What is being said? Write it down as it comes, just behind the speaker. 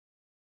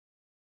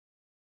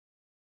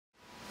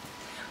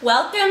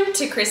Welcome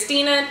to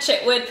Christina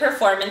Chitwood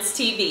Performance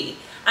TV.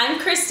 I'm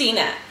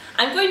Christina.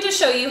 I'm going to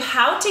show you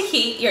how to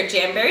heat your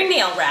Jamberry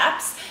nail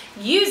wraps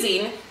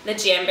using the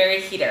Jamberry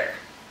heater.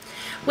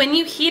 When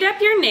you heat up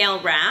your nail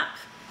wrap,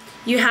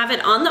 you have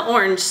it on the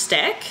orange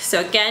stick. So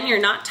again, you're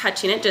not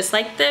touching it, just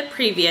like the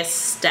previous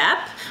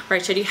step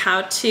where I showed you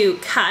how to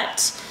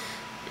cut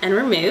and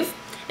remove.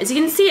 As you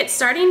can see, it's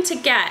starting to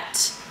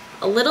get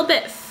a little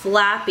bit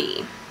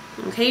flappy.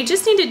 Okay, you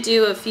just need to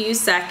do a few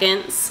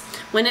seconds.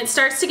 When it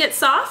starts to get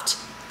soft,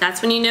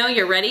 that's when you know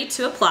you're ready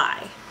to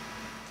apply.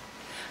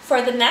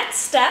 For the next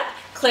step,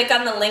 click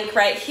on the link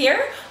right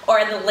here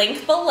or the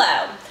link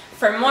below.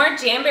 For more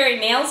Jamberry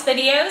Nails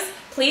videos,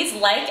 please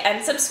like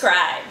and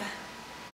subscribe.